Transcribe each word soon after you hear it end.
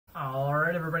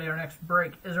Alright everybody, our next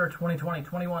break is our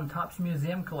 2020-21 Topps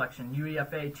Museum Collection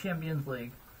UEFA Champions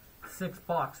League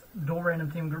 6-box dual random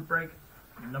team group break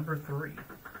number 3. Go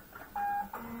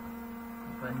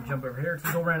ahead and jump over here. It's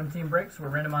a dual random team break, so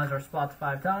we'll randomize our spots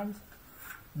 5 times,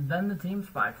 then the teams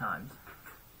 5 times.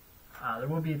 There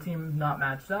will be a team not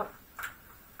matched up.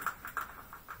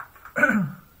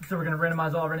 So we're going to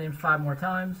randomize all of our names 5 more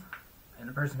times, and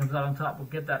the person who comes out on top will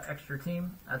get that extra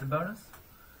team as a bonus.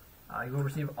 You will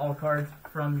receive all cards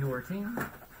from your team.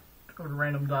 Go to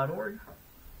random.org.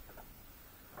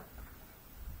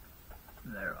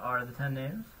 There are the 10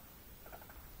 names.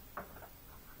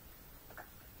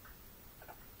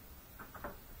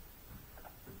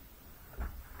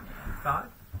 And 5.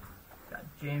 Got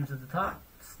James at the top,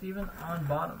 Stephen on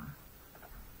bottom.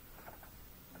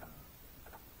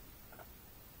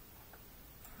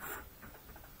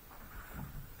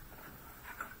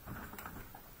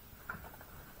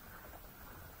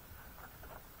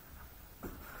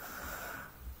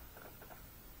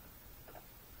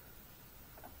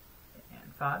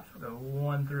 And 5, so we'll go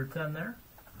 1 through 10 there.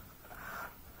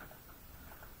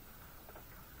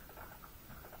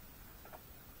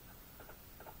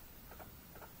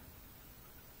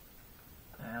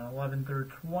 And 11 through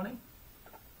 20.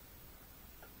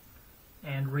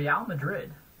 And Real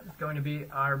Madrid is going to be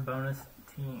our bonus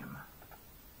team.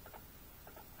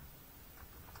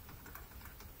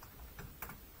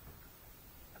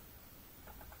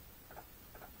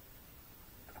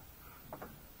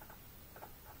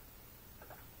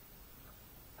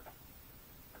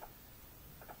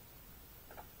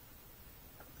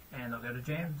 And they'll go to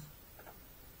James.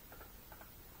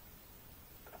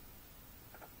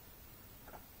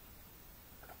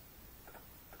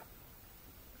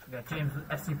 We got James with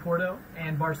FC Porto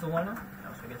and Barcelona. He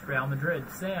also gets Real Madrid.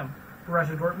 Sam,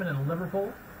 Borussia Dortmund and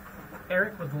Liverpool.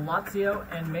 Eric with Lazio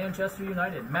and Manchester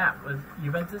United. Matt with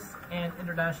Juventus and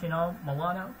Internazionale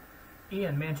Milano.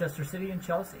 Ian, Manchester City and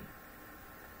Chelsea.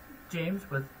 James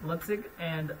with Leipzig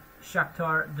and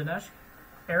Shakhtar Donetsk.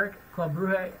 Eric, Club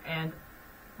Brugge and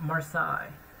Marseille.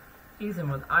 Ethan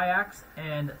with Ajax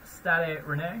and Stade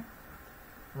Rennais.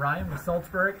 Ryan with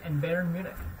Salzburg and Bayern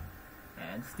Munich.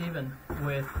 And Stephen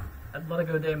with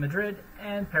Atletico de Madrid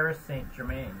and Paris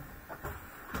Saint-Germain.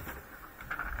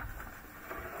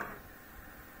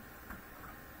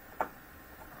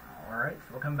 Alright,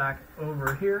 so we'll come back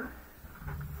over here.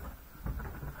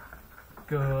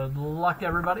 Good luck,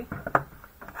 everybody.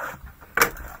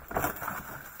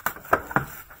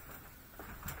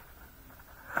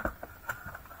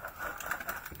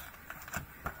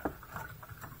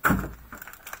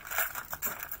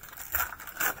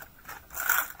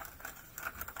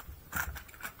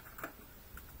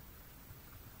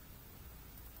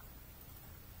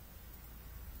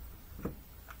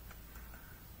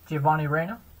 Giovanni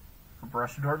Reina for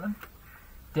Borussia Dortmund.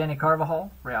 Danny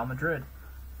Carvajal, Real Madrid.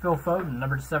 Phil Foden,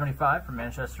 number 75 from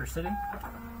Manchester City.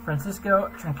 Francisco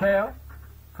Trinqueo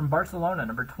from Barcelona,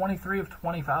 number 23 of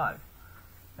 25.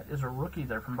 That is a rookie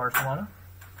there from Barcelona.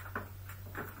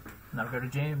 Now go to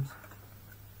James.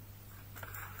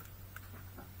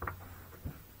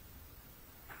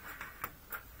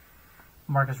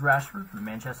 Marcus Rashford from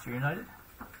Manchester United.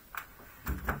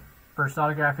 First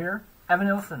autograph here. Evan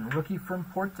Nilsson, rookie from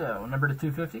Porto, number to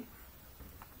 250.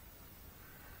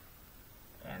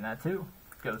 And that too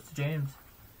goes to James.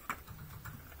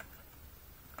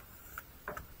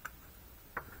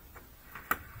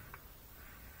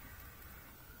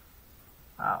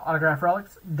 Autograph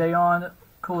relics, Dejan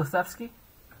Kulusevski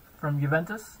from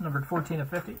Juventus, numbered 14 of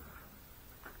 50.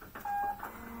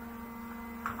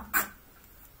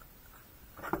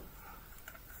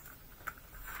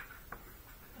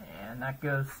 And that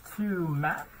goes to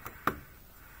Matt.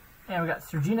 And we got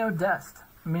Sergino Dest,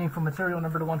 meaningful material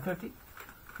number to 150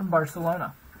 from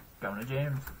Barcelona, going to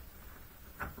James.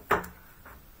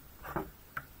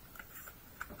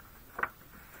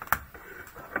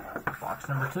 Box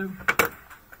number 2.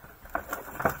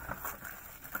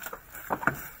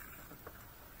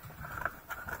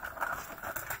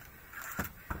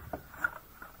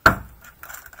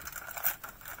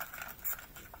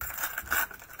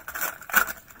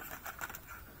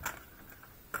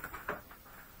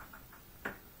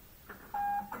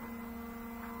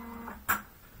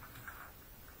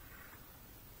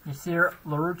 Yasir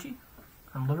Larouci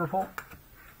from Liverpool.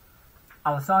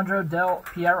 Alessandro Del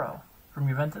Piero from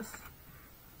Juventus.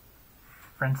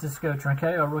 Francisco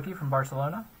Trinqueo, rookie from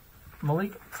Barcelona.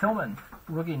 Malik Tillman,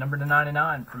 rookie number to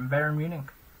 99 from Bayern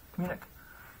Munich.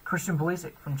 Christian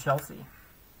Pulisic from Chelsea.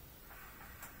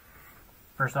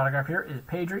 First autograph here is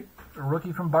Pedri, a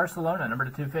rookie from Barcelona, number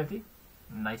to 250.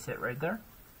 Nice hit right there.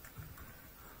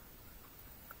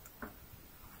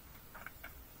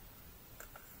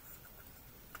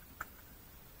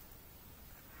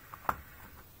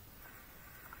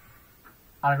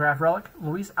 Autograph relic,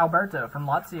 Luis Alberto from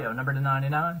Lazio, number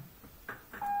 /99.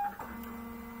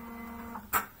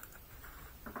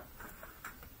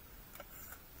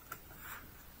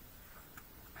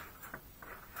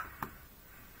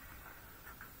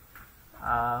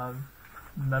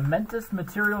 Momentous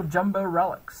Material Jumbo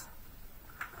Relics.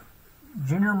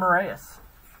 Junior Moraes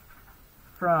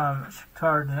from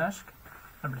Shakhtar Donetsk,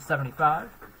 number /75.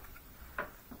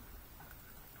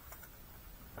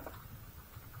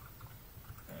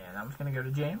 And I'm just going to go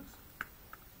to James.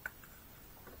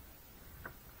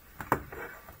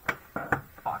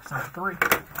 Box number 3.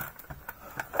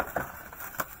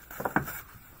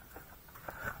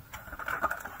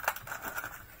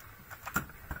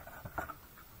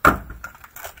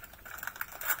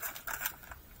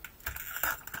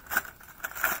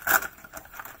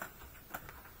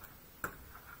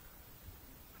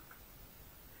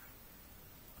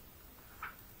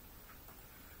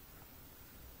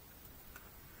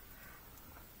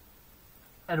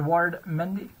 Edouard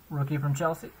Mendy, rookie from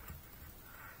Chelsea.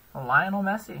 Lionel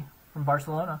Messi from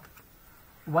Barcelona.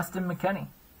 Weston McKennie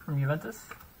from Juventus.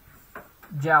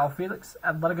 João Felix,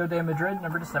 Atletico de Madrid,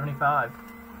 number /75.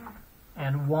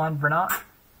 And Juan Bernat,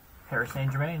 Paris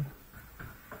Saint-Germain.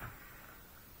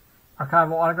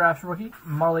 Archival autographs rookie,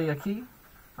 Marley Aki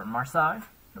from Marseille,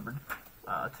 number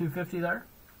 250 there.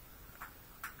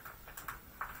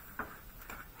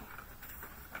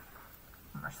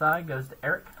 Marseille goes to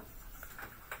Eric.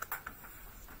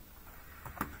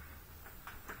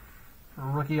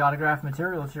 Rookie autograph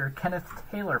materials here, Kenneth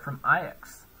Taylor from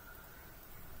Ajax,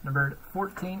 numbered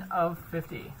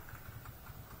 14/50.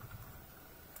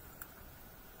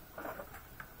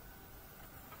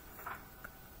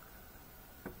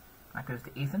 That goes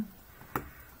to Ethan.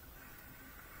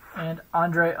 And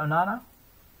Andre Onana,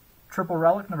 triple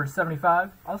relic, number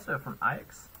 /75, also from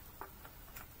Ajax.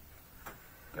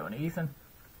 Going to Ethan.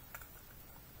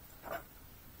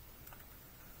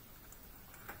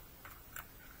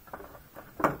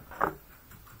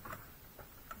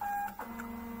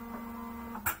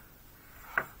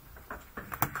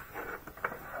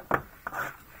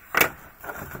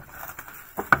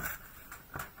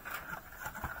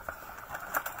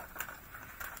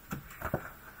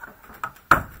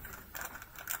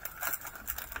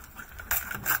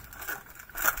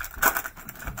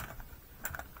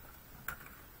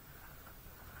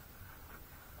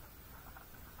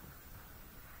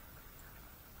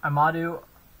 Amadou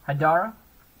Haidara,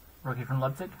 rookie from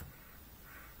Leipzig.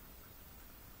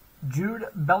 Jude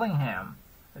Bellingham.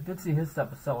 I did see his stuff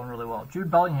was selling really well. Jude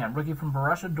Bellingham, rookie from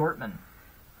Borussia Dortmund.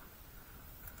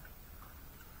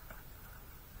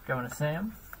 Going to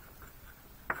Sam.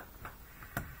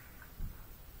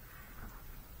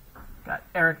 Got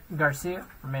Eric Garcia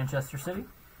from Manchester City.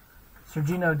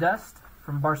 Sergino Dest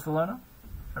from Barcelona,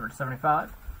 number /75.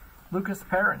 Lucas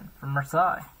Perrin from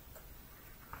Marseille.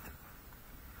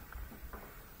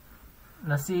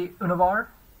 Nasi Unavar,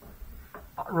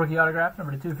 rookie autograph,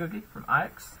 number /250 from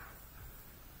Ajax.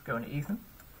 Going to Ethan.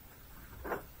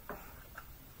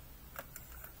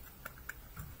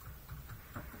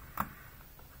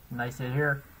 Nice hit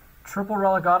here. Triple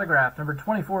relic autograph, number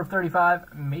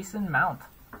 24/35, Mason Mount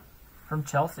from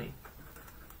Chelsea.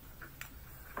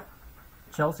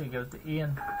 Chelsea goes to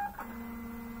Ian.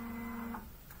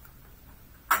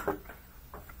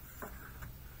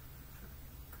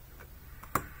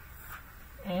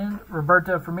 And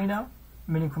Roberto Firmino,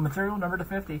 meaningful material, number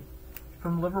 /50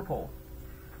 from Liverpool.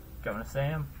 Going to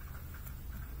Sam.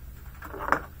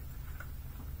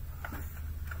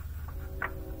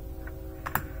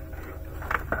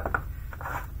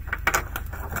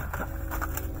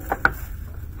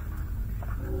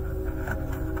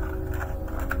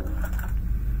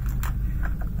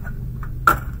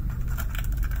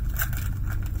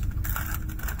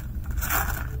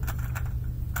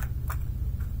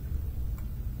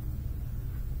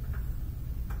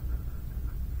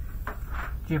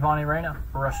 Giovanni Reina,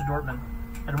 Borussia Dortmund.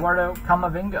 Eduardo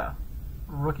Camavinga,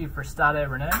 rookie for Stade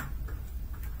Rennais.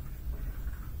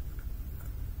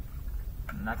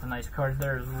 And that's a nice card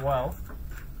there as well.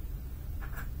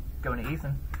 Going to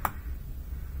Ethan.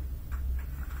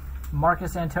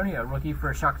 Marcus Antonio, rookie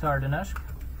for Shakhtar Donetsk.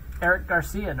 Eric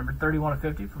Garcia, number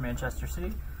 31/50 for Manchester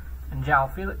City. And João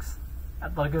Felix,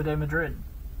 Atletico de Madrid.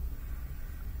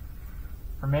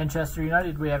 For Manchester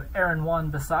United, we have Aaron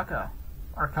Wan-Bissaka,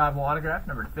 archival autograph,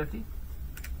 number 50.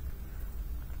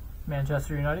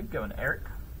 Manchester United, going to Eric.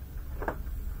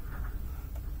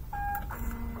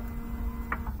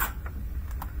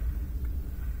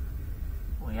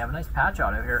 We have a nice patch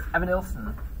auto here. Evan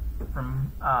Ilson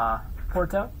from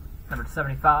Porto, number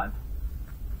 /75.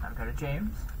 I'll go to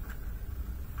James.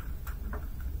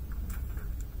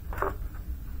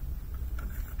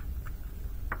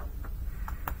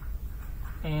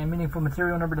 And meaningful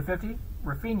material number to 50,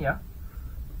 Rafinha,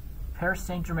 Paris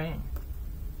Saint-Germain.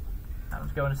 That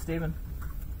one's going to Steven.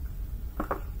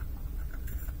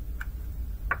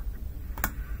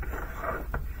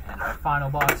 And our final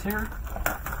box here.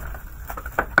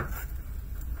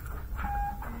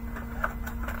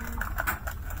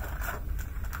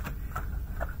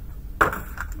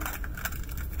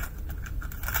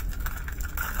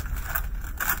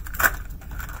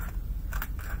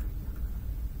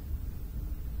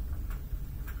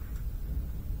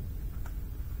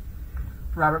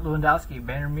 Robert Lewandowski,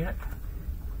 Bayern Munich.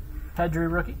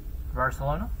 Pedri, rookie,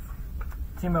 Barcelona.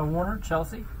 Timo Werner,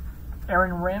 Chelsea.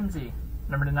 Aaron Ramsey,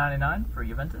 number to 99 for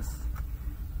Juventus.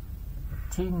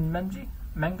 Teden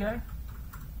Menge,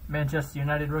 Manchester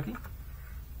United rookie.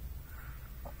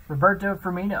 Roberto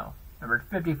Firmino, number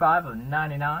 55 of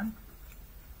 99.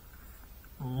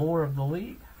 Lore of the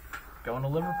league, going to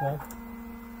Liverpool.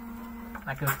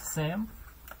 That goes to Sam.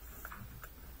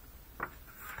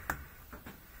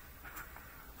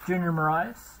 Junior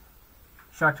Moraes,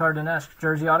 Shakhtar Donetsk,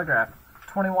 jersey autograph,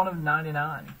 21 of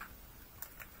 99.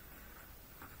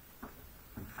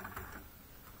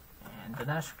 And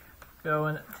Donetsk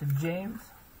going to James.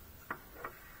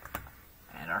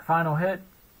 And our final hit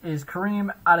is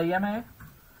Karim Adeyemi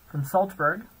from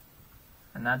Salzburg.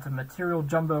 And that's a material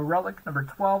jumbo relic, number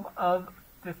 12 of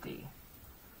 50.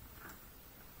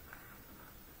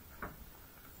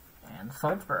 And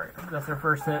Salzburg, that's their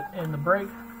first hit in the break.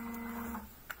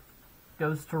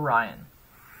 Goes to Ryan.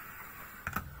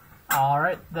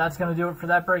 Alright, that's going to do it for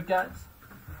that break, guys.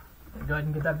 Go ahead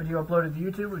and get that video uploaded to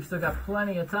YouTube. We've still got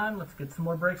plenty of time. Let's get some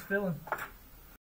more breaks filling.